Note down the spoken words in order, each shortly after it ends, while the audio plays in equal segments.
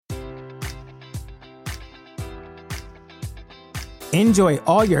Enjoy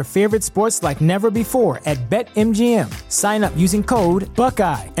all your favorite sports like never before at BetMGM. Sign up using code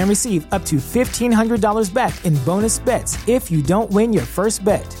Buckeye and receive up to $1,500 back in bonus bets if you don't win your first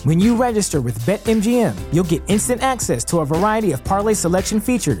bet. When you register with BetMGM, you'll get instant access to a variety of parlay selection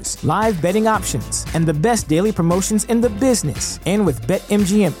features, live betting options, and the best daily promotions in the business. And with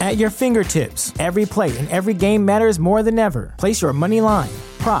BetMGM at your fingertips, every play and every game matters more than ever. Place your money line,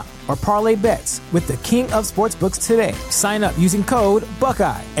 prop, or parlay bets with the king of sportsbooks today. Sign up using code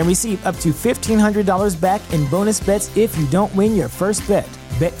Buckeye and receive up to $1,500 back in bonus bets if you don't win your first bet.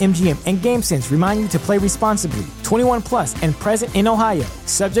 BetMGM and GameSense remind you to play responsibly. 21 plus and present in Ohio,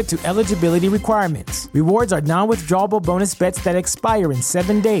 subject to eligibility requirements. Rewards are non-withdrawable bonus bets that expire in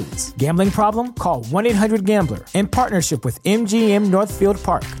 7 days. Gambling problem? Call 1-800-GAMBLER. In partnership with MGM Northfield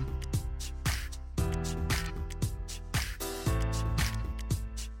Park.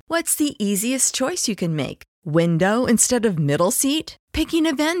 What's the easiest choice you can make? Window instead of middle seat? Picking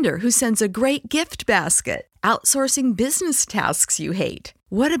a vendor who sends a great gift basket? Outsourcing business tasks you hate?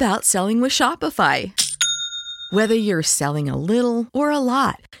 What about selling with Shopify? Whether you're selling a little or a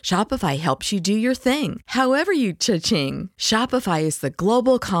lot, Shopify helps you do your thing, however you cha-ching. Shopify is the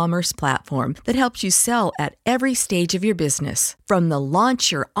global commerce platform that helps you sell at every stage of your business. From the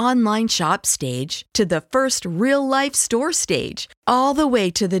launch your online shop stage to the first real-life store stage, all the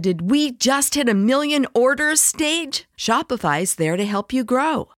way to the did we just hit 1 million orders stage. Shopify's there to help you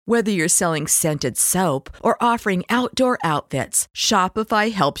grow. Whether you're selling scented soap or offering outdoor outfits,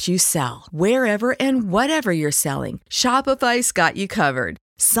 Shopify helps you sell. Wherever and whatever you're selling, Shopify's got you covered.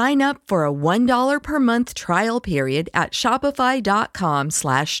 Sign up for a $1 per month trial period at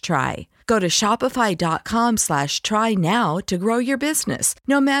shopify.com/try. Go to shopify.com/try now to grow your business,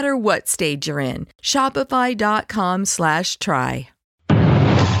 no matter what stage you're in. Shopify.com/try.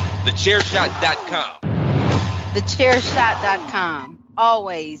 TheChairShot.com. TheChairShot.com.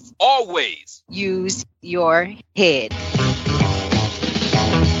 Always use your head.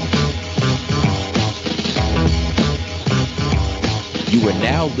 You are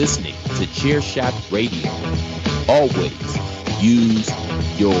now listening to Chairshot Radio. Always use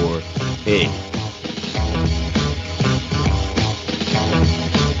your head.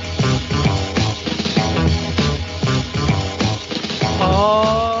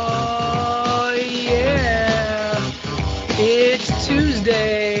 Oh, yeah. It's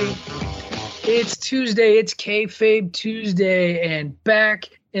Tuesday. It's Kayfabe Tuesday, and back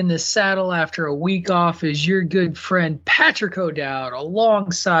in the saddle after a week off is your good friend Patrick O'Dowd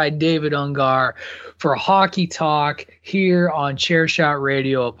alongside David Ungar for Hockey Talk here on Chairshot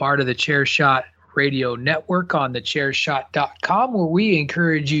Radio, a part of the Chairshot Radio Network on thechairshot.com, where we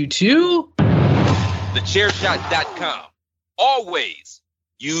encourage you to TheChairShot.com. Always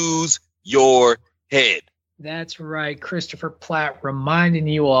use your head. That's right. Christopher Platt reminding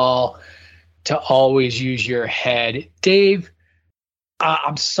you all to always use your head. Dave,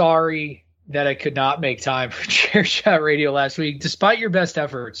 I'm sorry that I could not make time for Chairshot Radio last week, despite your best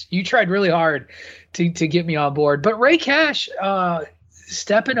efforts. You tried really hard to get me on board. But Ray Cash,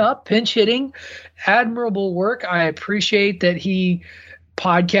 stepping up, pinch hitting, admirable work. I appreciate that he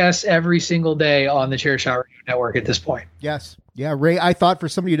podcasts every single day on the Chairshot Radio Network at this point. Yes. Yeah, Ray, I thought for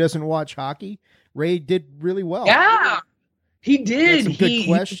somebody who doesn't watch hockey, Ray did really well. Yeah, he did. He had some good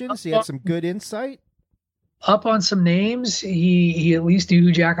questions. He had some good insight. Up on some names. He at least knew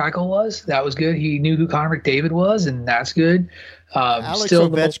who Jack Eichel was. That was good. He knew who Connor McDavid was, and that's good. Alex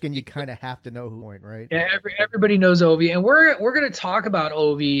Ovechkin, you kind of have to know who won, right? Yeah, everybody knows Ovi, and we're going to talk about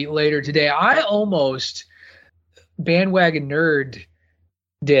Ovi later today. I almost bandwagon nerd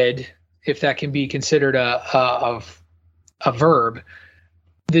did, if that can be considered a verb,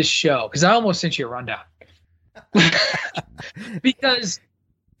 this show, because I almost sent you a rundown. Because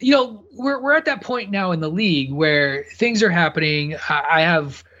we're at that point now in the league where things are happening. I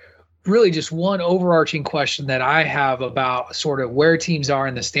have really just one overarching question that I have about sort of where teams are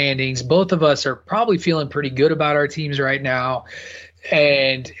in the standings. Both of us are probably feeling pretty good about our teams right now.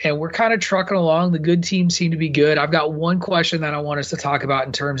 And we're kind of trucking along. The good teams seem to be good. I've got one question that I want us to talk about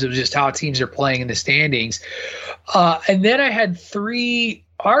in terms of just how teams are playing in the standings. And then I had 3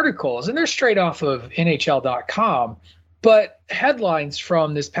 articles, and they're straight off of NHL.com, but headlines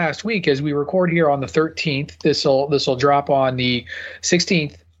from this past week as we record here on the 13th. This will drop on the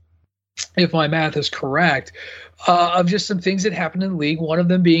 16th, if my math is correct, of just some things that happened in the league, one of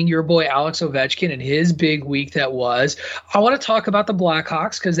them being your boy Alex Ovechkin and his big week that was. I want to talk about the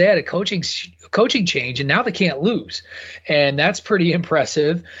Blackhawks because they had a coaching change, and now they can't lose, and that's pretty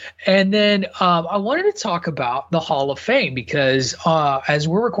impressive. And then I wanted to talk about the Hall of Fame because as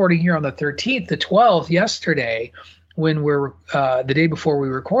we're recording here on the 13th, the 12th, yesterday, when we're the day before we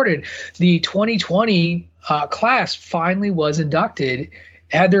recorded, the 2020 class finally was inducted,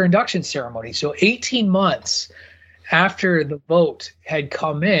 had their induction ceremony. So 18 months after the vote had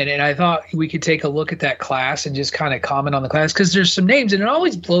come in, and I thought we could take a look at that class and just kind of comment on the class, because there's some names, and it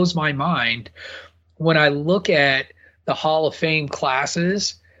always blows my mind when I look at the Hall of Fame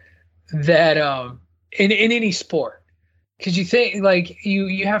classes that in any sport, because you think like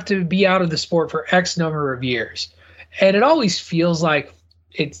you have to be out of the sport for X number of years, and it always feels like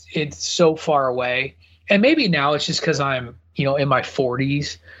it's so far away. And maybe now it's just because I'm in my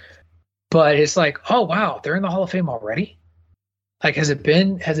 40s. But it's like, oh wow, they're in the Hall of Fame already. Like, has it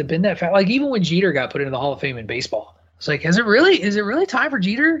been that fast? Like, even when Jeter got put into the Hall of Fame in baseball, it's like, is it really time for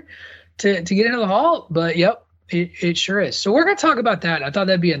Jeter to get into the Hall? But yep, it sure is. So we're gonna talk about that. I thought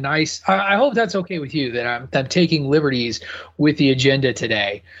that'd be a nice. I hope that's okay with you that I'm taking liberties with the agenda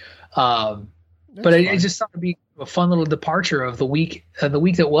today. But I just thought it'd be a fun little departure of the week that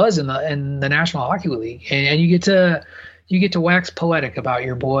was in the National Hockey League, and you get to wax poetic about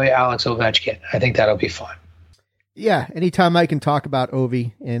your boy Alex Ovechkin. I think that'll be fun. Yeah, anytime I can talk about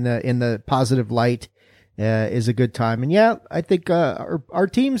Ovi in the positive light is a good time. And yeah, I think our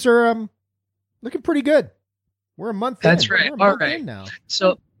teams are looking pretty good. We're a month. That's in. right. All right. Now.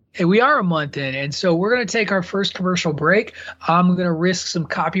 So we are a month in, and so we're going to take our first commercial break. I'm going to risk some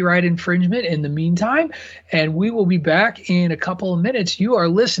copyright infringement in the meantime, and we will be back in a couple of minutes. You are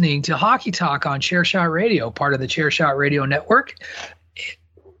listening to Hockey Talk on Chairshot Radio, part of the Chairshot Radio Network,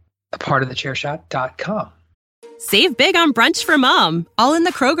 a part of the Chairshot.com. Save big on brunch for mom, all in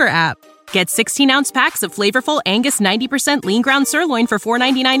the Kroger app. Get 16-ounce packs of flavorful Angus 90% lean ground sirloin for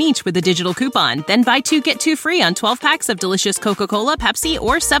 $4.99 each with a digital coupon. Then buy 2, get 2 free on 12 packs of delicious Coca-Cola, Pepsi,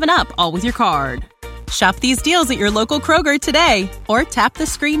 or 7-Up, all with your card. Shop these deals at your local Kroger today, or tap the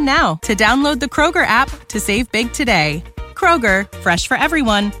screen now to download the Kroger app to save big today. Kroger, fresh for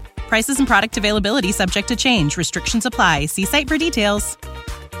everyone. Prices and product availability subject to change. Restrictions apply. See site for details.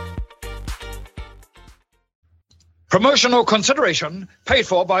 Promotional consideration paid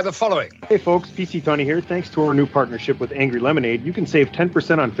for by the following. Hey folks, PC Tony here. Thanks to our new partnership with Angry Lemonade, you can save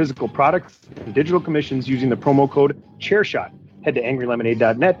 10% on physical products and digital commissions using the promo code ChairShot. Head to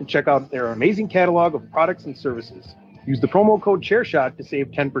angrylemonade.net to check out their amazing catalog of products and services. Use the promo code ChairShot to save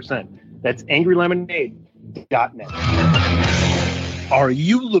 10%. That's angrylemonade.net. Are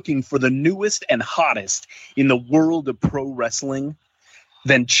you looking for the newest and hottest in the world of pro wrestling?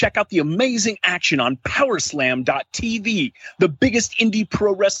 Then check out the amazing action on Powerslam.tv, the biggest indie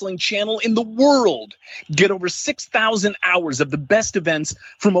pro wrestling channel in the world. Get over 6,000 hours of the best events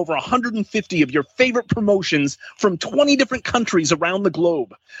from over 150 of your favorite promotions from 20 different countries around the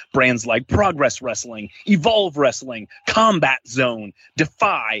globe. Brands like Progress Wrestling, Evolve Wrestling, Combat Zone,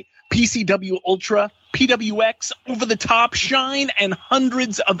 Defy, PCW Ultra, PWX, Over the Top, Shine, and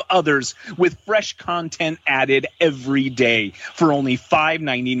hundreds of others with fresh content added every day for only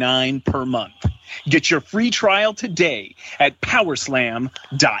 $5.99 per month. Get your free trial today at Powerslam.tv.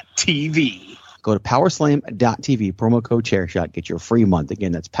 Go to Powerslam.tv, promo code ChairShot. Get your free month.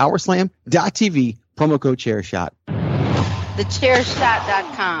 Again, that's Powerslam.tv, promo code ChairShot.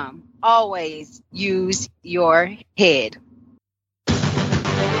 TheChairShot.com. Always use your head.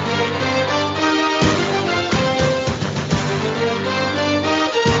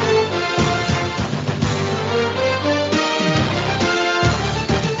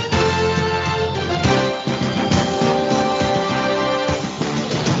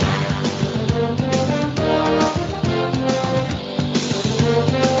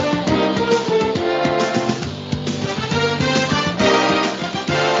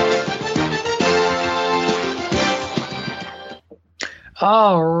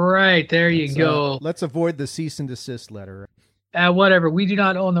 All right, there you go. Let's avoid the cease and desist letter. Whatever. We do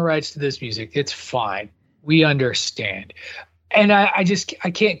not own the rights to this music. It's fine. We understand. And I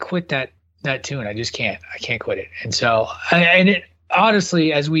can't quit that tune. I just can't. I can't quit it. And so,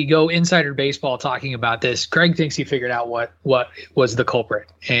 honestly, as we go insider baseball talking about this, Greg thinks he figured out what was the culprit.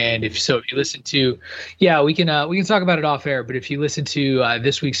 And if you listen to, we can talk about it off air. But if you listen to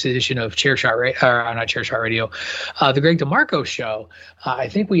this week's edition of Chairshot Radio, the Greg DeMarco show, I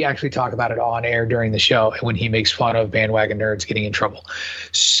think we actually talk about it on air during the show when he makes fun of bandwagon nerds getting in trouble.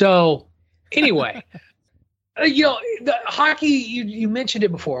 So anyway. The hockey, you mentioned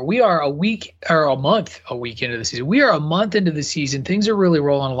it before. We are a month into the season. We are a month into the season. Things are really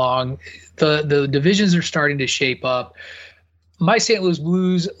rolling along. The divisions are starting to shape up. My St. Louis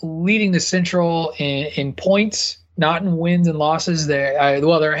Blues leading the Central in points, not in wins and losses. They're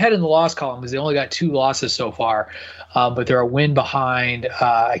ahead in the loss column because they only got 2 losses so far. But they're a win behind.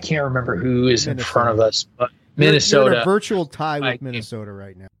 I can't remember who is in front of us. But Minnesota. You're in a virtual tie with Minnesota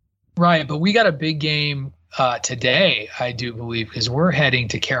right now. Right, but we got a big game today, I do believe, because we're heading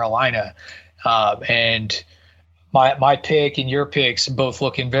to Carolina, and my pick and your picks both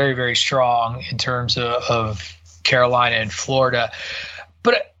looking very, very strong in terms of Carolina and Florida.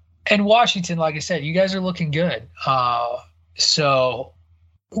 And Washington, like I said, you guys are looking good. So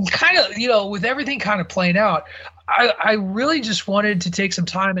kind of, with everything kind of playing out, I really just wanted to take some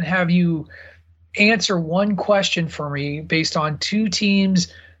time and have you answer one question for me based on two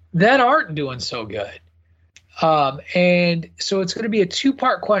teams that aren't doing so good. And so it's going to be a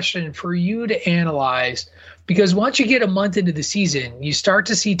two-part question for you to analyze, because once you get a month into the season, you start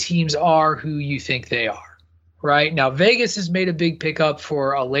to see teams are who you think they are. Right now, Vegas has made a big pickup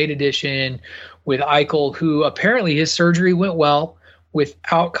for a late edition with Eichel, who apparently his surgery went well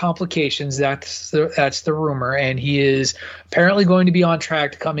without complications. That's the rumor, and he is apparently going to be on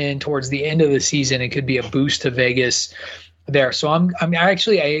track to come in towards the end of the season. It could be a boost to Vegas there. So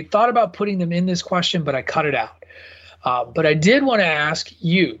I thought about putting them in this question, but I cut it out. But I did want to ask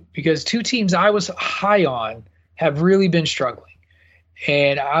you, because two teams I was high on have really been struggling,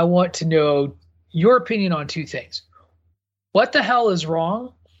 and I want to know your opinion on two things. What the hell is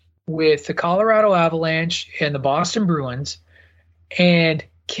wrong with the Colorado Avalanche and the Boston Bruins, and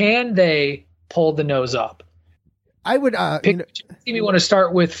can they pull the nose up? I would team you want to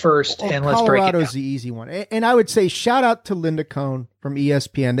start with first, and let's break it down. Colorado's the easy one. And I would say shout out to Linda Cohn from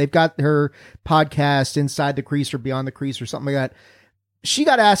ESPN. They've got her podcast, Inside the Crease or Beyond the Crease or something like that. She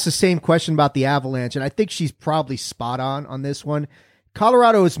got asked the same question about the Avalanche, and I think she's probably spot on this one.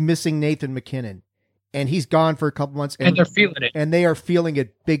 Colorado is missing Nathan MacKinnon, and he's gone for a couple months. And they're feeling it. And they are feeling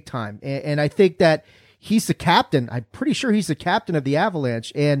it big time. And I think that he's the captain. I'm pretty sure he's the captain of the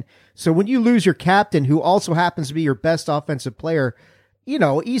Avalanche. And so when you lose your captain, who also happens to be your best offensive player,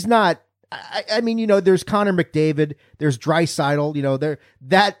 he's not, I mean, there's Connor McDavid, there's Draisaitl,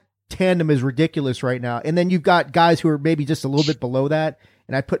 that tandem is ridiculous right now. And then you've got guys who are maybe just a little bit below that.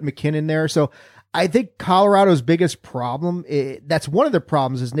 And I put McKinnon there. So I think Colorado's biggest problem, that's one of their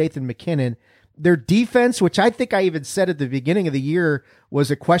problems, is Nathan MacKinnon. Their defense, which I think I even said at the beginning of the year,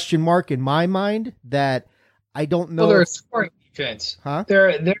 was a question mark in my mind that I don't know. Well, they're a scoring defense. Huh?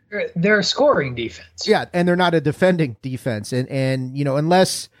 They're a scoring defense. Yeah, and they're not a defending defense. And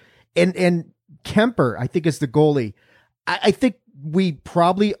unless and Kemper, I think, is the goalie. I think we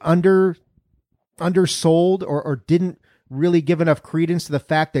probably undersold or didn't really give enough credence to the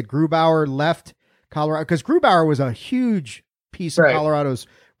fact that Grubauer left Colorado, because Grubauer was a huge piece of Colorado's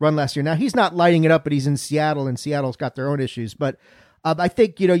run last year. Now he's not lighting it up, but he's in Seattle, and Seattle's got their own issues. But I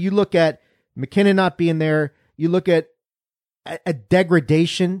think, you look at MacKinnon not being there, you look at a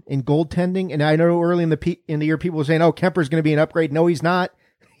degradation in goaltending. And I know early in the year, people were saying, oh, Kemper's going to be an upgrade. No, he's not.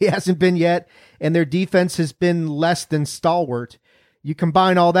 He hasn't been yet. And their defense has been less than stalwart. You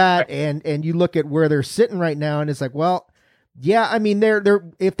combine all that and you look at where they're sitting right now, and it's like, well, yeah, I mean, they're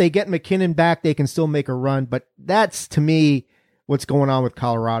if they get MacKinnon back, they can still make a run. But that's, to me, what's going on with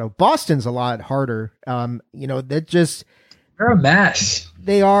Colorado. Boston's a lot harder. They're a mess.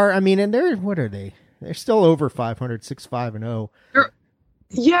 They are. I mean, and what are they? They're still over 500, 6-5-0.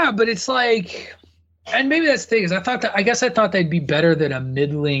 Yeah, but it's like, and maybe that's the thing, is I thought they'd be better than a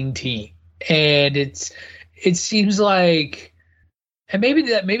middling team, and it seems like, and maybe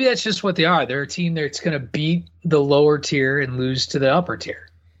that's just what they are. They're a team that's going to beat the lower tier and lose to the upper tier,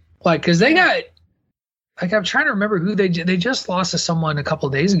 because they got. Like, I'm trying to remember who they just lost to someone a couple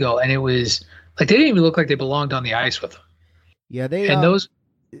of days ago, and it was like they didn't even look like they belonged on the ice with them. Yeah, they and those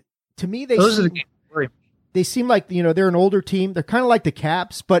to me they seem like they're an older team. They're kind of like the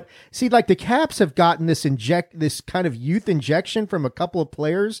Caps, but see, like the Caps have gotten this kind of youth injection from a couple of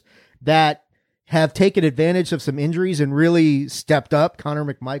players that have taken advantage of some injuries and really stepped up. Connor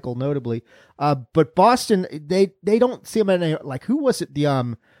McMichael, notably, but Boston they don't seem like, who was it?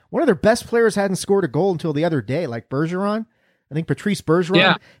 One of their best players hadn't scored a goal until the other day, like Bergeron. I think Patrice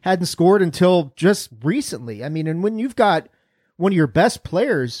Bergeron hadn't scored until just recently. I mean, and when you've got one of your best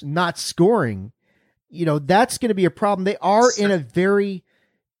players not scoring, that's going to be a problem. They are in a very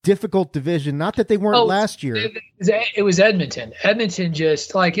difficult division. Not that they weren't last year. It was Edmonton. Edmonton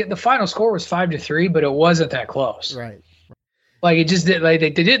just, the final score was 5-3, but it wasn't that close. Right. Like, it just did. Like,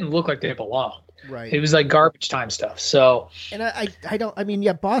 they didn't look like they belonged. Right. It was like garbage time stuff. So, and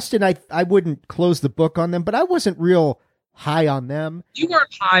Boston, I wouldn't close the book on them, but I wasn't real high on them. You weren't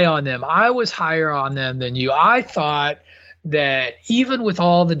high on them. I was higher on them than you. I thought that even with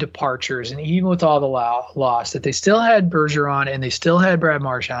all the departures and even with all the loss, that they still had Bergeron and they still had Brad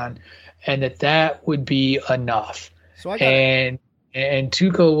Marchand, and that would be enough. So and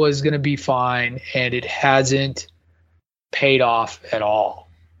Tuukka was going to be fine, and it hasn't paid off at all.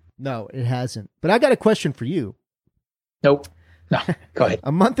 No, it hasn't. But I got a question for you. Nope. No, go ahead.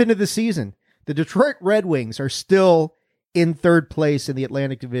 A month into the season, the Detroit Red Wings are still in third place in the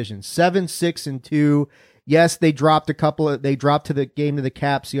Atlantic Division, 7-6-2. Yes, they dropped they dropped to the game to the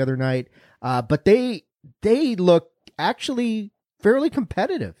Caps the other night, but they look actually fairly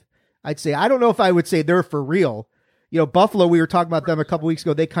competitive, I'd say. I don't know if I would say they're for real. Buffalo, we were talking about them a couple weeks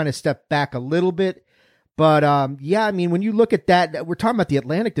ago. They kind of stepped back a little bit. But, yeah, I mean, when you look at that, we're talking about the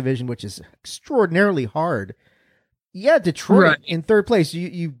Atlantic Division, which is extraordinarily hard. Yeah, Detroit in third place.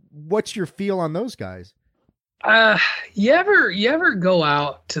 What's your feel on those guys? You ever go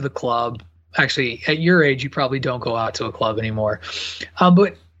out to the club? Actually, at your age, you probably don't go out to a club anymore.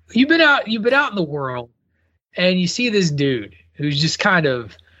 But you've been out in the world, and you see this dude who's just kind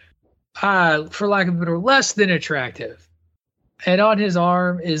of, for lack of a better, less than attractive. And on his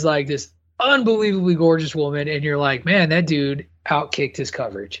arm is like this unbelievably gorgeous woman, and you're like, man, that dude outkicked his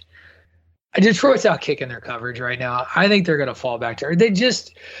coverage. Detroit's outkicking their coverage right now. I think they're going to fall back to her.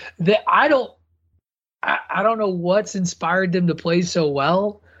 I don't know what's inspired them to play so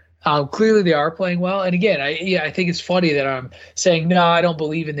well. Clearly they are playing well. And again, I think it's funny that I'm saying, no, I don't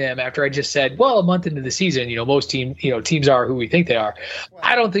believe in them after I just said, well, a month into the season, most teams are who we think they are.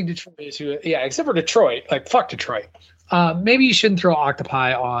 I don't think Detroit is who, except for Detroit, like fuck Detroit. Maybe you shouldn't throw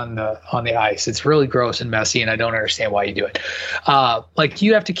octopi on the ice. It's really gross and messy, and I don't understand why you do it. Like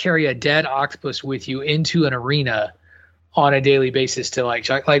you have to carry a dead octopus with you into an arena on a daily basis to like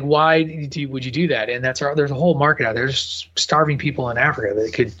why would you do that? And there's a whole market out there. There's starving people in Africa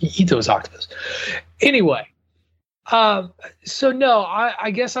that could eat those octopus. Anyway, so no,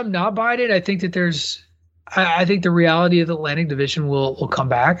 I guess I'm not buying it. I think that I think the reality of the Atlantic Division will come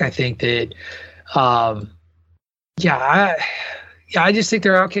back. I think that. I just think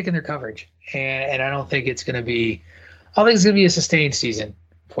they're outkicking their coverage, and I don't think it's going to be. I think it's going to be a sustained season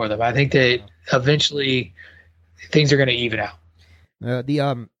for them. I think that eventually things are going to even out.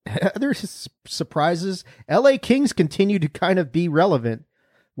 The other surprises: LA Kings continue to kind of be relevant,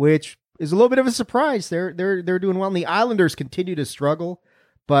 which is a little bit of a surprise. They're doing well, and the Islanders continue to struggle.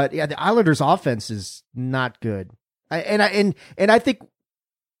 But yeah, the Islanders' offense is not good. I think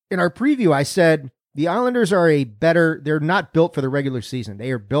in our preview I said. The Islanders are they're not built for the regular season.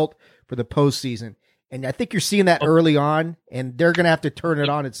 They are built for the postseason. And I think you're seeing that early on, and they're going to have to turn it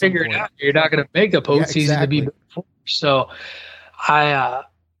on at some point. You're not going to make the postseason to be before. So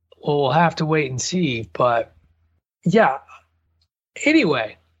we'll have to wait and see. But yeah.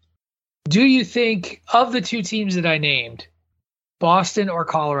 Anyway, do you think of the two teams that I named, Boston or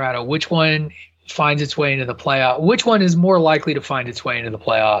Colorado, which one finds its way into the playoff? Which one is more likely to find its way into the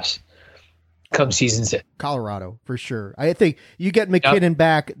playoffs? Come season's in. Colorado, for sure. I think you get McKinnon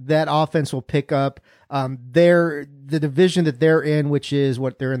back, that offense will pick up. The division that they're in, which is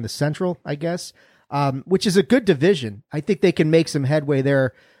they're in the Central, I guess, which is a good division. I think they can make some headway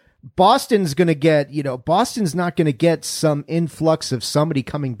there. Boston's not going to get some influx of somebody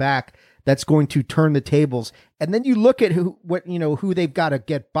coming back that's going to turn the tables. And then you look at who they've got to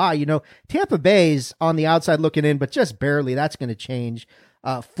get by. Tampa Bay's on the outside looking in, but just barely. That's going to change.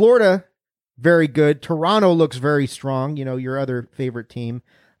 Florida, very good. Toronto looks very strong. Your other favorite team.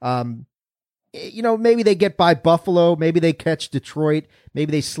 Maybe they get by Buffalo. Maybe they catch Detroit.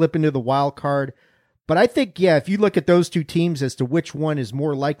 Maybe they slip into the wild card. But I think, if you look at those two teams as to which one is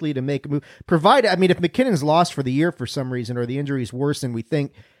more likely to make a move, if McKinnon's lost for the year for some reason, or the injury is worse than we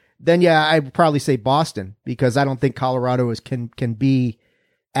think, then I would probably say Boston, because I don't think Colorado can be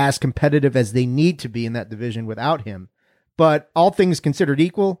as competitive as they need to be in that division without him. But all things considered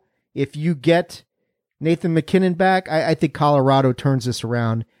equal, if you get Nathan McKinnon back, I think Colorado turns this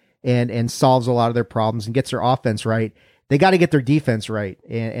around and solves a lot of their problems and gets their offense right. They got to get their defense right,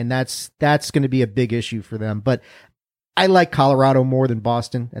 and that's going to be a big issue for them. But I like Colorado more than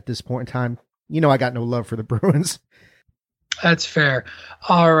Boston at this point in time. I got no love for the Bruins. That's fair.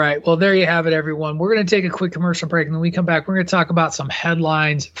 All right. Well, there you have it, everyone. We're going to take a quick commercial break, and when we come back, we're going to talk about some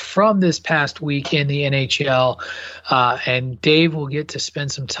headlines from this past week in the NHL. And Dave will get to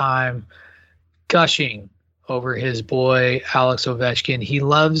spend some time gushing over his boy, Alex Ovechkin. He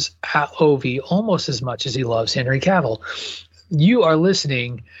loves Ovi almost as much as he loves Henry Cavill. You are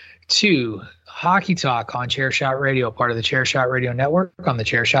listening to Hockey Talk on Chairshot Radio, part of the Chairshot Radio Network on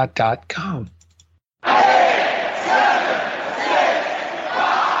thechairshot.com.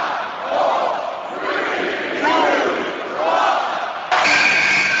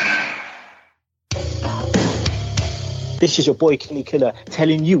 This is your boy Kenny Killer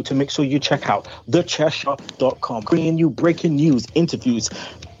telling you to make sure you check out thechairshot.com, bringing you breaking news, interviews,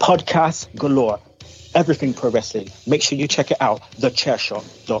 podcasts galore, everything pro wrestling. Make sure you check it out,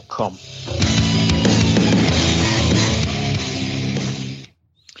 thechairshot.com.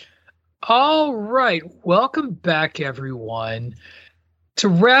 All right, welcome back, everyone. To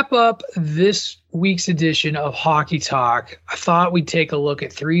wrap up this week's edition of Hockey Talk, I thought we'd take a look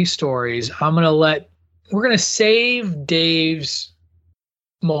at 3 stories. We're going to save Dave's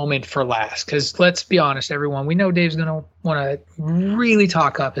moment for last, because let's be honest, everyone, we know Dave's going to want to really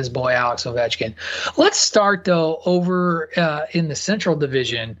talk up his boy Alex Ovechkin. Let's start, though, over in the Central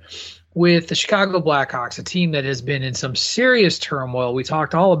Division with the Chicago Blackhawks, a team that has been in some serious turmoil. We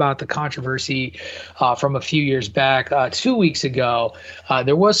talked all about the controversy from a few years back. 2 weeks ago,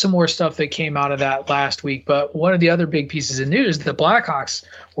 there was some more stuff that came out of that last week, but one of the other big pieces of news, the Blackhawks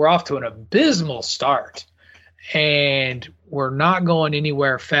were off to an abysmal start and were not going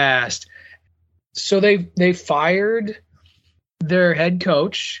anywhere fast. So they fired their head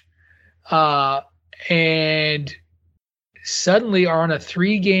coach and suddenly are on a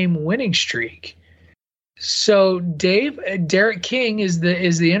 3-game winning streak. So Derek King is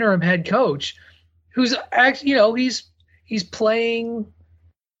the interim head coach, who's actually, he's playing,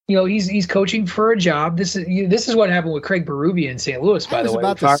 he's coaching for a job. This is what happened with Craig Berube in St. Louis, by the way.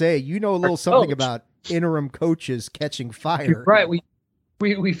 I was about to say, a little something about interim coaches catching fire. Right.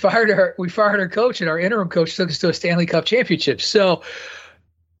 We fired our coach, and our interim coach took us to a Stanley Cup championship. So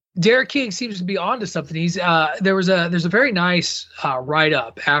Derek King seems to be onto something. He's there's a very nice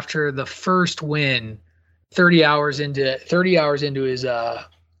write-up after the first win, 30 hours into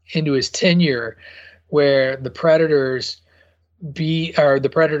his tenure, where the Predators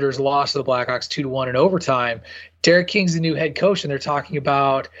lost to the Blackhawks 2-1 in overtime. Derek King's the new head coach, and they're talking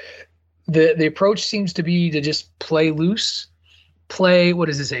about the approach seems to be to just play loose,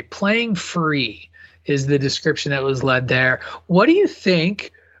 playing free is the description that was led there. What do you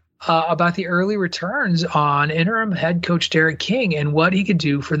think about the early returns on interim head coach Derek King and what he could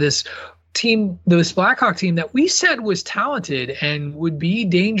do for this team, this Blackhawk team that we said was talented and would be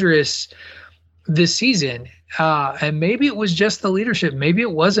dangerous this season? And maybe it was just the leadership. Maybe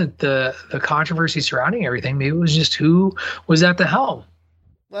it wasn't the controversy surrounding everything. Maybe it was just who was at the helm.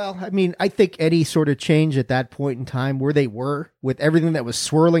 Well, I mean, I think any sort of change at that point in time where they were with everything that was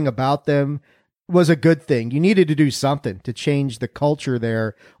swirling about them was a good thing. You needed to do something to change the culture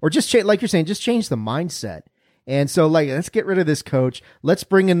there, or just like you're saying, just change the mindset. And so, let's get rid of this coach. Let's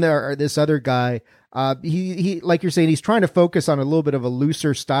bring in this other guy. He, like you're saying, he's trying to focus on a little bit of a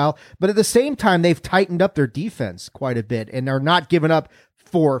looser style, but at the same time, they've tightened up their defense quite a bit and are not giving up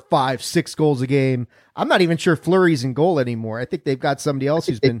 4, 5, 6 goals a game. I'm not even sure Fleury's in goal anymore. I think they've got somebody else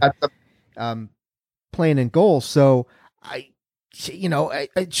who's been playing in goal. So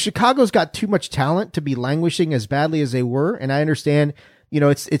Chicago's got too much talent to be languishing as badly as they were. And I understand,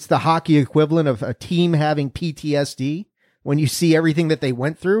 it's the hockey equivalent of a team having PTSD when you see everything that they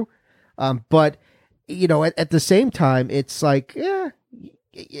went through. But at the same time, it's like,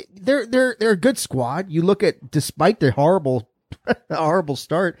 they're a good squad. You look at, despite the horrible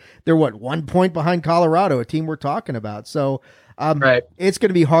start, they're 1 point behind Colorado, a team we're talking about. So, right. It's going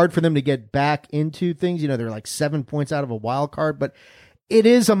to be hard for them to get back into things. They're like 7 points out of a wild card, but it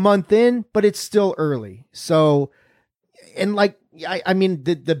is a month in, but it's still early. So, and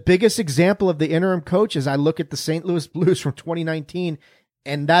the biggest example of the interim coach is I look at the St. Louis Blues from 2019,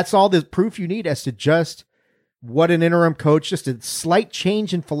 and that's all the proof you need as to just what an interim coach, just a slight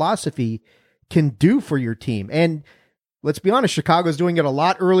change in philosophy can do for your team. And let's be honest, Chicago's doing it a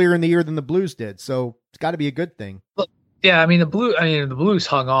lot earlier in the year than the Blues did. So it's got to be a good thing. Yeah, the Blues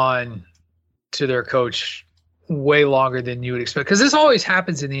hung on to their coach way longer than you would expect, because this always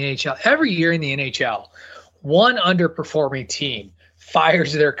happens in the NHL. Every year in the NHL, one underperforming team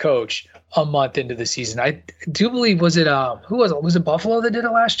fires their coach a month into the season. I do believe, was it Buffalo that did it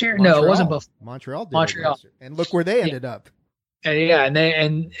last year? Montreal. No, it wasn't Buffalo. Montreal did it last year. And look where they ended up.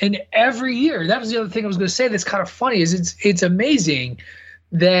 And every year, that was the other thing I was going to say that's kind of funny, is it's amazing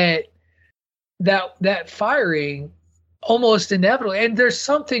that firing almost inevitable. And there's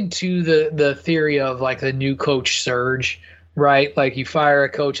something to the theory of like the new coach surge, right? Like you fire a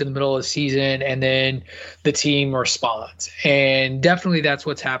coach in the middle of the season and then the team responds. And definitely that's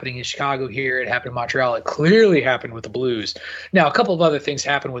what's happening in Chicago here. It happened in Montreal. It clearly happened with the Blues. Now, a couple of other things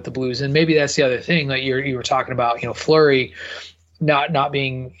happened with the Blues, and maybe that's the other thing that you were talking about, Fleury not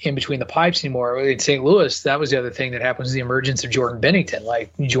being in between the pipes anymore. In St. Louis, that was the other thing that happened, was the emergence of Jordan Binnington.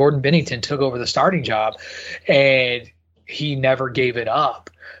 Like Jordan Binnington took over the starting job and he never gave it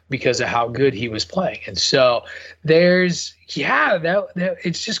up. because of how good he was playing. And so it's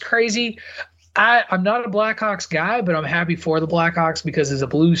just crazy. I'm not a Blackhawks guy, but I'm happy for the Blackhawks because as a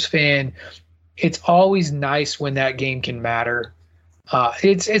Blues fan, it's always nice when that game can matter.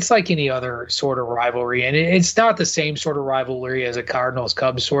 It's like any other sort of rivalry, and it's not the same sort of rivalry as a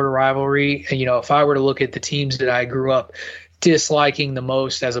Cardinals-Cubs sort of rivalry. And, if I were to look at the teams that I grew up disliking the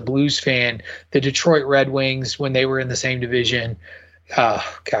most as a Blues fan, the Detroit Red Wings, when they were in the same division,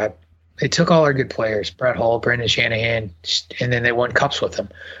 God, they took all our good players, Brett Hull, Brendan Shanahan, and then they won cups with them.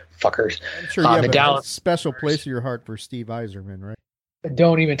 Fuckers. I'm sure you have a special place in your heart for Steve Yzerman, right?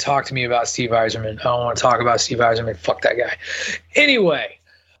 Don't even talk to me about Steve Yzerman. I don't want to talk about Steve Yzerman. Fuck that guy. Anyway,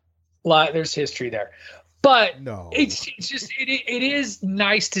 there's history there. But it's just it is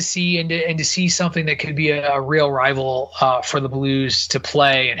nice to see and to see something that could be a real rival for the Blues to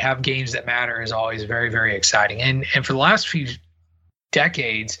play and have games that matter is always very, very exciting. And for the last few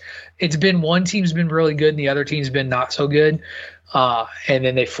decades, it's been one team's been really good and the other team's been not so good. And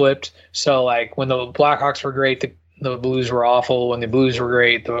then they flipped. So like when the Blackhawks were great, the Blues were awful. When the Blues were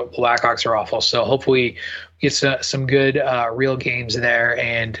great, the Blackhawks are awful. So hopefully get some good real games there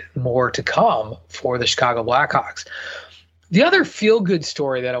and more to come for the Chicago Blackhawks. The other feel-good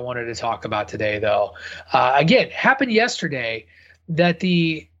story that I wanted to talk about today, though, again, happened yesterday, that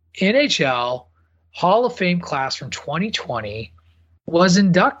the NHL Hall of Fame class from 2020 was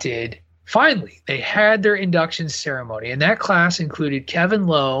inducted. Finally, they had their induction ceremony, and that class included Kevin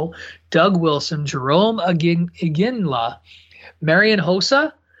Lowe, Doug Wilson, Jerome Iginla, Marian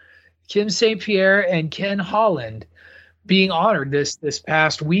Hossa, Kim St. Pierre, and Ken Holland being honored this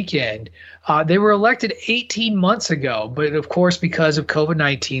past weekend. They were elected 18 months ago, but of course, because of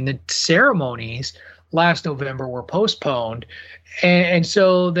COVID-19, the ceremonies last November were postponed, and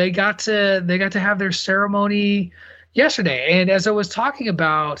so they got to have their ceremony yesterday. And as I was talking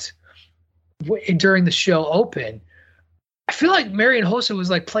about during the show open, I feel like Marian Hossa was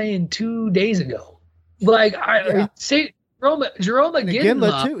like playing 2 days ago. Like I say, Jerome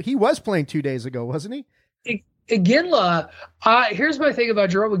Iginla too. He was playing 2 days ago, wasn't he? Iginla. Here's my thing about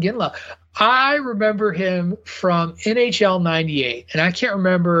Jerome Iginla. I remember him from NHL '98, and I can't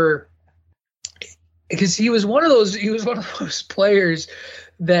remember because he was one of those players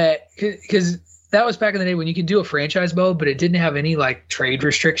that, because that was back in the day when you could do a franchise mode, but it didn't have any like trade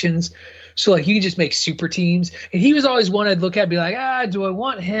restrictions. So like you could just make super teams, and he was always one I'd look at and be like, do I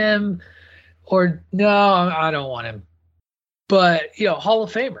want him or no, I don't want him. But, Hall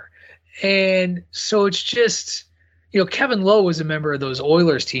of Famer. And so it's just, Kevin Lowe was a member of those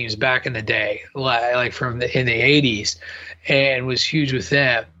Oilers teams back in the day, like in the 80s, and was huge with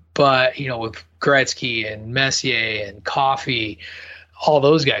them. But, with Gretzky and Messier and Coffey, all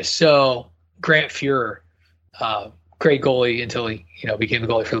those guys. So Grant Fuhrer, great goalie until he, became the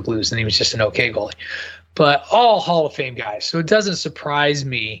goalie for the Blues, and he was just an okay goalie. But all Hall of Fame guys. So it doesn't surprise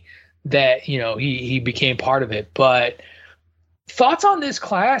me that, he became part of it. But thoughts on this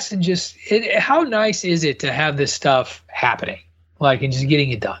class and just how nice is it to have this stuff happening, and just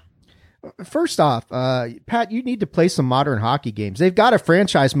getting it done? First off, Pat, you need to play some modern hockey games. They've got a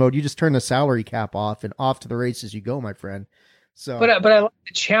franchise mode. You just turn the salary cap off, and off to the races you go, my friend. So, but I like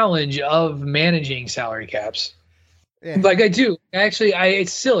the challenge of managing salary caps. Yeah. Like I do. Actually,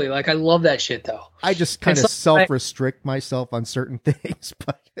 it's silly. Like I love that shit though. I just kind of self-restrict myself on certain things,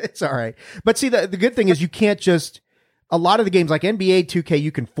 but it's all right. But see, the good thing is you can't just, a lot of the games like NBA 2K,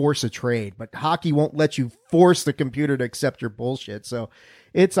 you can force a trade, but hockey won't let you force the computer to accept your bullshit. So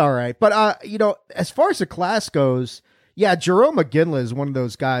it's all right. But, as far as the class goes, yeah, Jerome Iginla is one of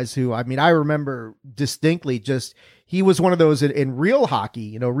those guys who, I remember distinctly he was one of those in real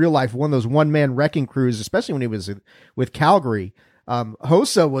hockey, real life, one of those one-man wrecking crews, especially when he was with Calgary.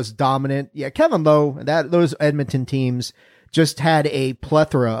 Hossa was dominant. Yeah, Kevin Lowe, those Edmonton teams just had a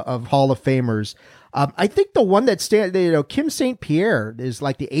plethora of Hall of Famers. I think the one that Kim St. Pierre is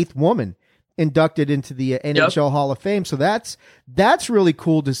like the 8th woman inducted into the NHL Hall of Fame. So that's really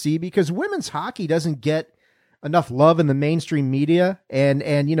cool to see, because women's hockey doesn't get enough love in the mainstream media. And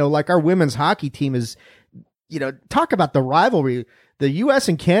like our women's hockey team is, talk about the rivalry. The U.S.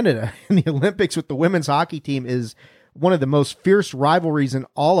 and Canada in the Olympics with the women's hockey team is one of the most fierce rivalries in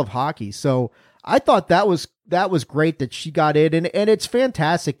all of hockey. So I thought that was great that she got in, and it's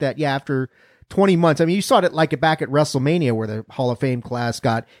fantastic that after 20 months, you saw it back at WrestleMania where the Hall of Fame class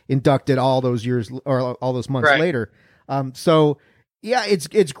got inducted all those years or all those months later. So yeah,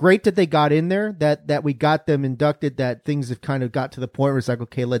 it's great that they got in there, that we got them inducted, that things have kind of got to the point where it's like,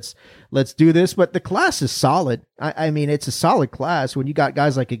 okay, let's do this. But the class is solid. It's a solid class when you got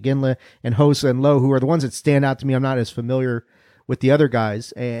guys like Iginla and Hossa and Lowe, who are the ones that stand out to me. I'm not as familiar with the other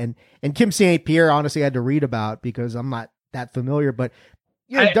guys. And Kim St. Pierre, honestly, I had to read about because I'm not that familiar. But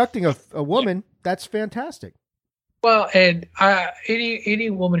inducting a woman, that's fantastic. Well, and any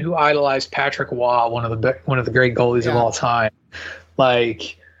woman who idolized Patrick Waugh, one of the great goalies of all time,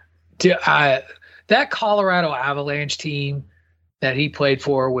 like that Colorado Avalanche team that he played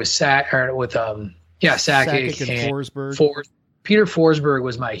for was Sakic and Forsberg. Peter Forsberg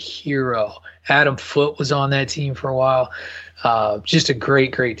was my hero. Adam Foote was on that team for a while. Just a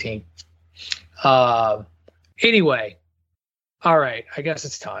great team. Anyway, all right, I guess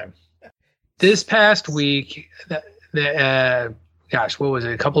it's time. This past week, what was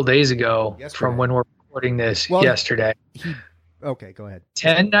it? A couple days ago from when we're recording this yesterday. Okay, go ahead.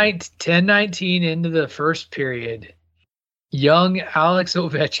 10-19 into the first period, young Alex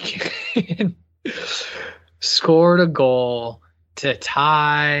Ovechkin scored a goal to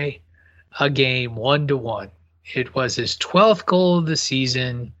tie a game 1-1. It was his 12th goal of the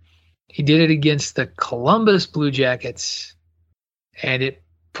season. He did it against the Columbus Blue Jackets, and it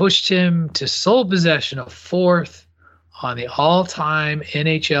pushed him to sole possession of 4th on the all-time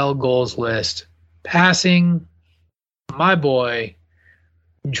NHL goals list, passing my boy,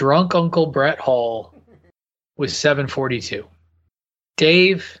 drunk Uncle Brett Hull, with 742.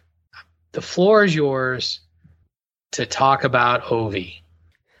 Dave, the floor is yours to talk about Ovi.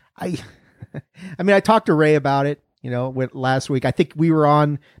 I talked to Ray about it, last week. I think we were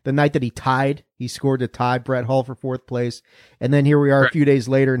on the night that he tied. He scored to tie Brett Hull for 4th place. And then here we are a few days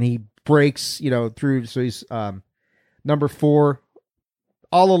later and he breaks, through. So he's number 4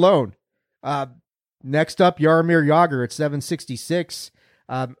 all alone. Next up, Jaromir Jagr at 766.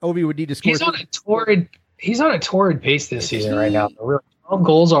 Ovi would need to score. He's on a torrid pace this season right now. 12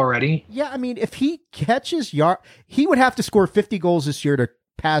 goals already. Yeah, if he catches he would have to score 50 goals this year to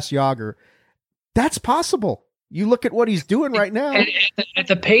pass Jagr. That's possible. You look at what he's doing right now. At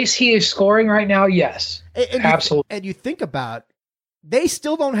the pace he is scoring right now, yes. Absolutely. And you think about, they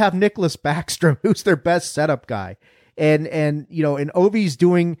still don't have Nicholas Backstrom, who's their best setup guy. And Ovi's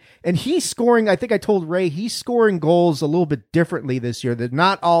doing, and he's scoring, I think I told Ray, he's scoring goals a little bit differently this year. They're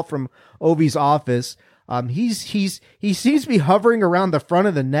not all from Ovi's office. He seems to be hovering around the front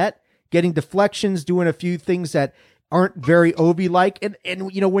of the net, getting deflections, doing a few things that aren't very Ovi-like.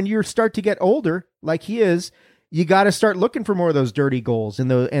 And when you start to get older, like he is, you got to start looking for more of those dirty goals and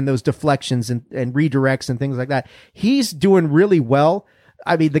those deflections and redirects and things like that. He's doing really well.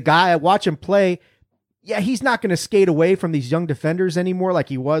 The guy, I watch him play. Yeah, he's not going to skate away from these young defenders anymore like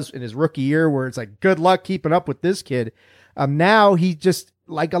he was in his rookie year, where it's like, good luck keeping up with this kid. Now he just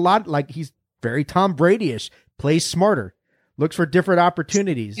he's very Tom Brady-ish, plays smarter, looks for different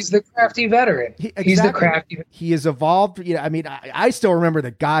opportunities. He's the crafty veteran. He's the crafty. He has evolved. I still remember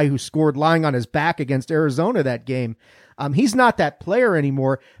the guy who scored lying on his back against Arizona that game. He's not that player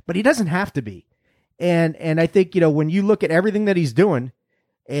anymore, but he doesn't have to be. And I think, when you look at everything that he's doing,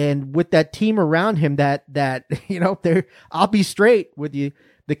 and with that team around him I'll be straight with you.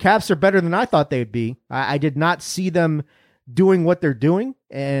 The Caps are better than I thought they'd be. I did not see them doing what they're doing,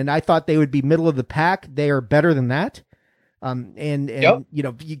 and I thought they would be middle of the pack. They are better than that.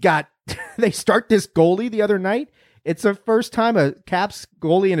 You got, they start this goalie the other night. It's the first time a Caps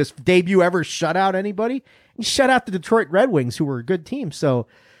goalie in his debut ever shut out anybody. He shut out the Detroit Red Wings, who were a good team. So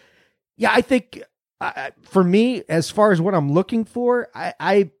yeah, I think, for me, as far as what I'm looking for,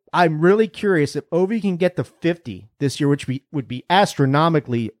 I'm really curious if Ovi can get to 50 this year, which would be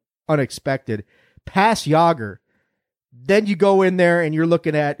astronomically unexpected, past Jagr. Then you go in there and you're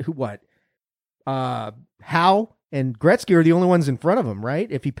looking at Howe and Gretzky are the only ones in front of him, right?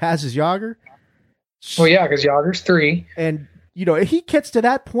 If he passes Jagr. Well, yeah, because Jagger's 3. And, if he gets to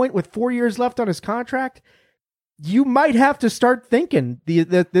that point with 4 years left on his contract, you might have to start thinking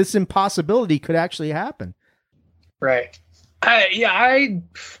that this impossibility could actually happen. Right. I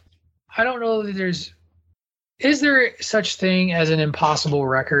don't know that is there such thing as an impossible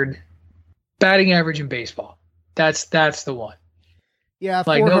record? Batting average in baseball. That's the one. Yeah,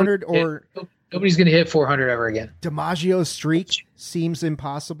 400 nobody's going to hit 400 ever again. DiMaggio's streak seems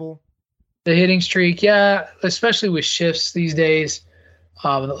impossible. The hitting streak, yeah, especially with shifts these days.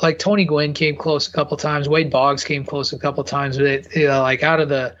 Like Tony Gwynn came close a couple times. Wade Boggs came close a couple times. But out of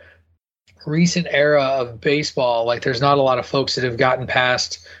the recent era of baseball, there's not a lot of folks that have gotten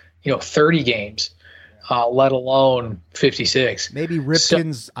past 30 games, let alone 56. Maybe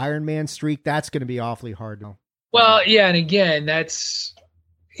Ripken's Ironman streak. That's going to be awfully hard now. Well, yeah, and again, that's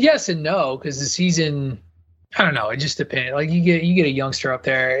yes and no, because the season, I don't know, it just depends. You get a youngster up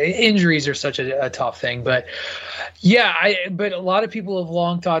there. Injuries are such a tough thing, but yeah, but a lot of people have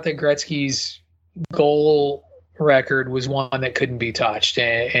long thought that Gretzky's goal record was one that couldn't be touched.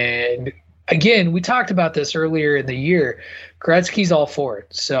 And again, we talked about this earlier in the year. Gretzky's all for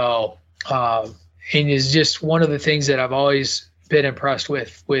it. So, and is just one of the things that I've always been impressed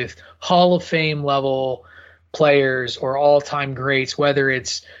with Hall of Fame level players or all-time greats, whether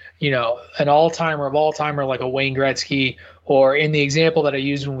it's, an all-timer of all-timer like a Wayne Gretzky, or in the example that I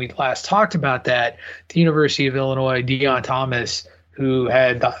used when we last talked about that, the University of Illinois, Deion Thomas, who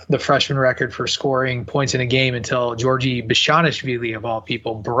had the freshman record for scoring points in a game until Georgi Bezhanishvili, of all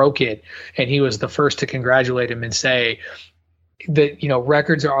people, broke it. And he was the first to congratulate him and say that,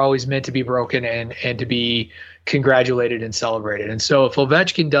 records are always meant to be broken and to be congratulated and celebrated. And so if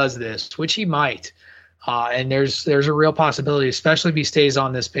Ovechkin does this, which he might, and there's a real possibility, especially if he stays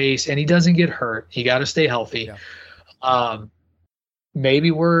on this pace and he doesn't get hurt, he got to stay healthy. Yeah.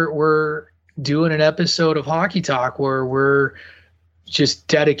 Maybe we're doing an episode of Hockey Talk where we're just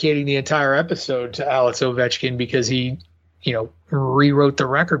dedicating the entire episode to Alex Ovechkin because he, rewrote the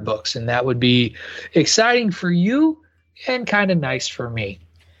record books, and that would be exciting for you and kind of nice for me.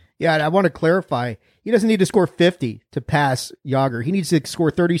 Yeah, and I want to clarify, he doesn't need to score 50 to pass Jágr. He needs to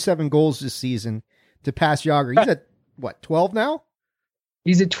score 37 goals this season to pass Jágr. He's at, 12 now?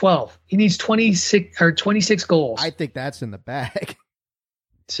 He's at 12. He needs 26 goals. I think that's in the bag.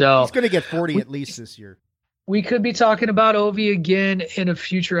 So he's going to get 40 at least this year. We could be talking about Ovi again in a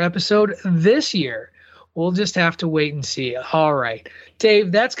future episode this year. We'll just have to wait and see. All right,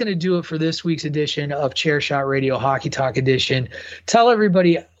 Dave, that's going to do it for this week's edition of Chairshot Radio Hockey Talk Edition. Tell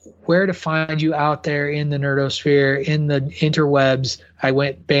everybody where to find you out there in the nerdosphere, in the interwebs. I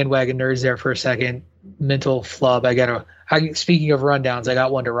went bandwagon nerds there for a second. Mental flub. Speaking of rundowns, I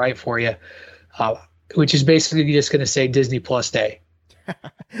got one to write for you, which is basically just going to say Disney Plus Day.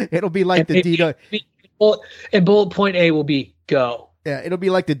 It'll be like and bullet point A will be go. Yeah, it'll be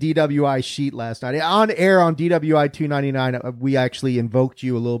like the DWI sheet last night. On air on DWI 299, we actually invoked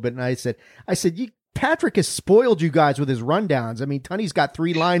you a little bit, and I said, Patrick has spoiled you guys with his rundowns. I mean, Tunney's got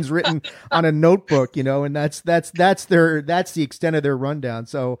 3 lines written on a notebook, and that's the extent of their rundown.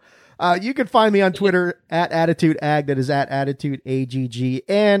 So you can find me on Twitter at AttitudeAg, that is at AttitudeAGG,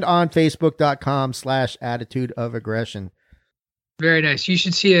 and on Facebook.com/AttitudeOfAggression. Very nice. You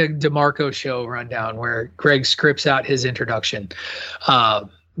should see a DeMarco show rundown where Greg scripts out his introduction,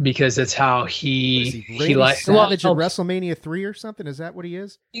 because that's how he likes Savage at WrestleMania 3 or something. Is that what he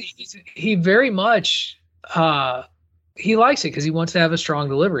is? He very much he likes it because he wants to have a strong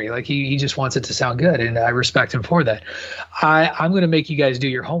delivery. Like he just wants it to sound good, and I respect him for that. I'm going to make you guys do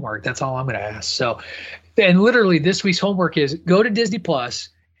your homework. That's all I'm going to ask. So, and literally this week's homework is go to Disney Plus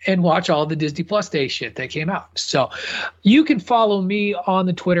and watch all the Disney Plus Day shit that came out. So you can follow me on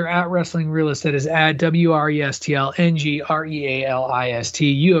the Twitter at Wrestling Realist. That is at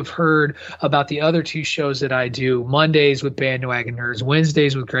WRESTLNGREALIST. You have heard about the other 2 shows that I do, Mondays with Bandwagon Nerds,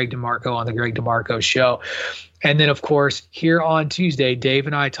 Wednesdays with Greg DeMarco on the Greg DeMarco Show. And then, of course, here on Tuesday, Dave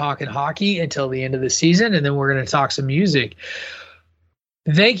and I talking hockey until the end of the season, and then we're going to talk some music.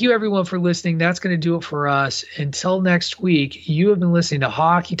 Thank you, everyone, for listening. That's going to do it for us. Until next week, you have been listening to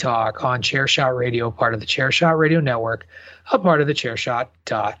Hockey Talk on Chairshot Radio, part of the Chairshot Radio Network, a part of the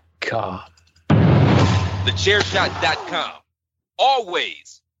Chairshot.com. TheChairShot.com.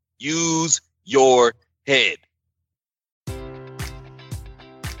 Always use your head.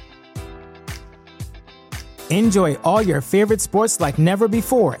 Enjoy all your favorite sports like never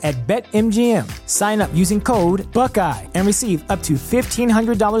before at BetMGM. Sign up using code Buckeye and receive up to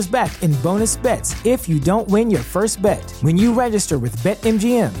 $1,500 back in bonus bets if you don't win your first bet. When you register with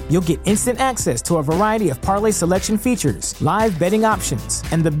BetMGM, you'll get instant access to a variety of parlay selection features, live betting options,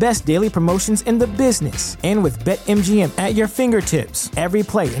 and the best daily promotions in the business. And with BetMGM at your fingertips, every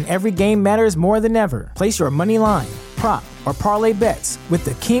play and every game matters more than ever. Place your money line, prop, or parlay bets with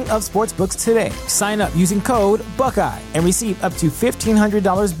the king of sportsbooks today. Sign up using code Buckeye and receive up to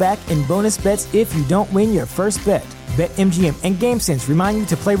 $1,500 back in bonus bets if you don't win your first bet. BetMGM and GameSense remind you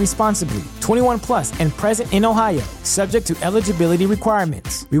to play responsibly. 21 plus and present in Ohio, subject to eligibility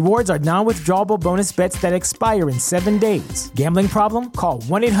requirements. Rewards are non-withdrawable bonus bets that expire in 7 days. Gambling problem? Call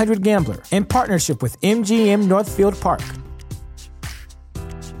 1-800-GAMBLER. In partnership with MGM Northfield Park.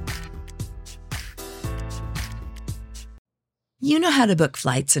 You know how to book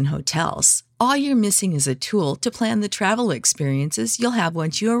flights and hotels. All you're missing is a tool to plan the travel experiences you'll have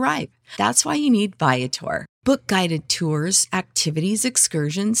once you arrive. That's why you need Viator. Book guided tours, activities,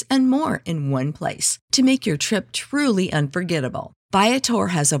 excursions, and more in one place to make your trip truly unforgettable. Viator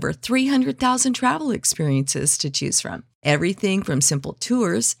has over 300,000 travel experiences to choose from. Everything from simple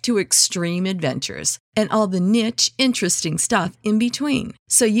tours to extreme adventures and all the niche, interesting stuff in between.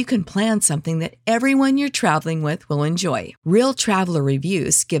 So you can plan something that everyone you're traveling with will enjoy. Real traveler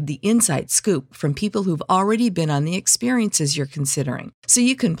reviews give the inside scoop from people who've already been on the experiences you're considering. So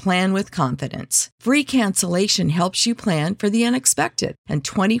you can plan with confidence. Free cancellation helps you plan for the unexpected. And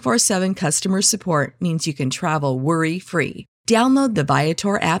 24/7 customer support means you can travel worry-free. Download the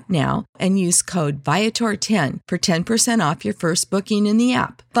Viator app now and use code Viator10 for 10% off your first booking in the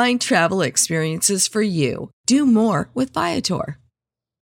app. Find travel experiences for you. Do more with Viator.